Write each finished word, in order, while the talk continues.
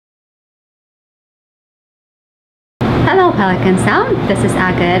Hello Pelican Sound, this is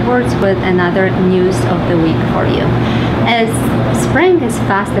Aga Edwards with another news of the week for you. As spring is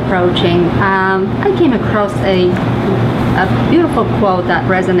fast approaching, I came across a beautiful quote that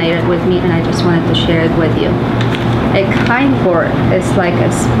resonated with me and I just wanted to share it with you. A kind word is like a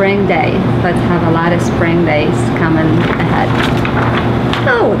spring day, but have a lot of spring days coming ahead.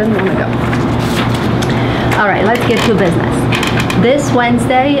 Oh, didn't want to go. Alright, let's get to business. This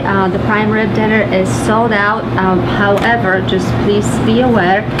Wednesday, the prime rib dinner is sold out. However, just please be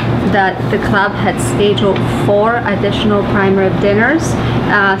aware that the club had scheduled 4 additional prime rib dinners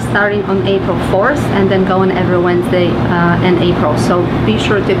starting on April 4th and then going every Wednesday in April. So be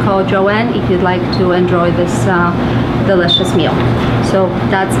sure to call Joanne if you'd like to enjoy this delicious meal. So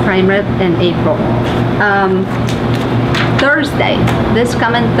that's prime rib in April. Thursday, this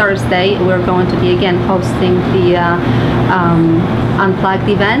coming Thursday, we're going to be again hosting the Unplugged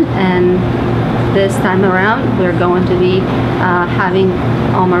event, and this time around we're going to be having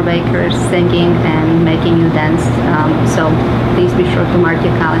Omar Baker singing and making you dance, so please be sure to mark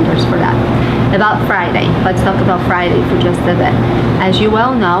your calendars for that. About Friday, let's talk about Friday for just a bit. As you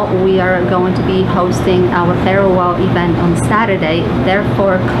well know, we are going to be hosting our farewell event on Saturday.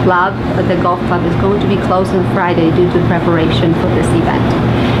 Therefore, the golf club is going to be closed on Friday due to preparation for this event.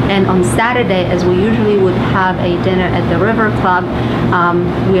 And on Saturday, as we usually would have a dinner at the River Club,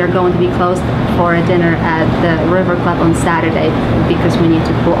 we are going to be closed for a dinner at the River Club on Saturday because we need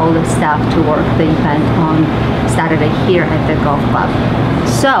to pull all the staff to work the event on Saturday here at the golf club.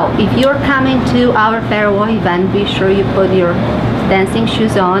 So if you're coming to our farewell event, be sure you put your dancing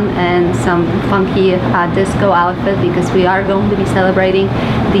shoes on and some funky disco outfit, because we are going to be celebrating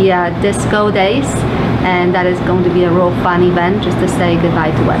the disco days, and that is going to be a real fun event just to say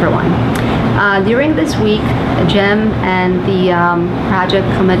goodbye to everyone. During this week, Jim and the project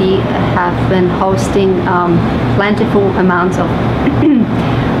committee have been hosting plentiful amounts of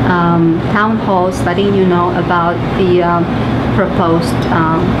town halls letting you know about the proposed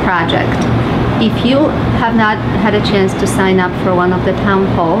project. If you have not had a chance to sign up for one of the town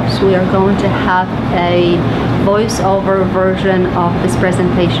halls, we are going to have a voiceover version of this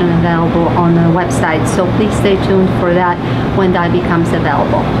presentation available on the website, so please stay tuned for that when that becomes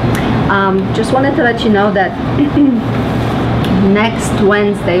available. Just wanted to let you know that next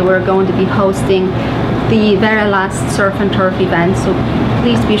Wednesday we're going to be hosting the very last surf and turf event, so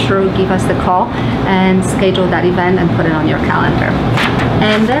please be sure to give us a call and schedule that event and put it on your calendar.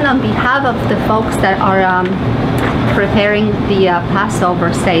 And then on behalf of the folks that are preparing the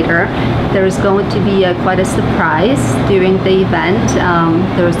Passover Seder, there is going to be quite a surprise during the event.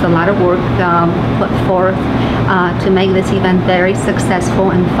 There's a lot of work put forth to make this event very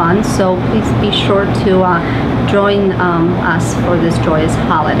successful and fun, so please be sure to join us for this joyous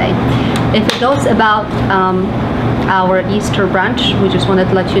holiday. If it goes about our Easter brunch, we just wanted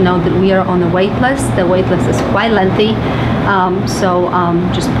to let you know that we are on a wait list. The wait list is quite lengthy, so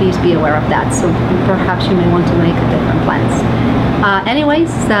just please be aware of that. So perhaps you may want to make different plans.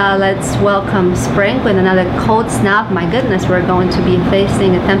 Anyways, let's welcome spring with another cold snap. My goodness, we're going to be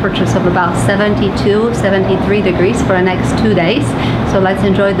facing temperatures of about 72, 73 degrees for the next 2 days. So let's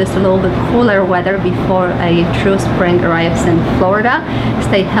enjoy this a little bit cooler weather before a true spring arrives in Florida.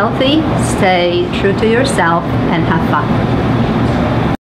 Stay healthy, stay true to yourself, and have fun.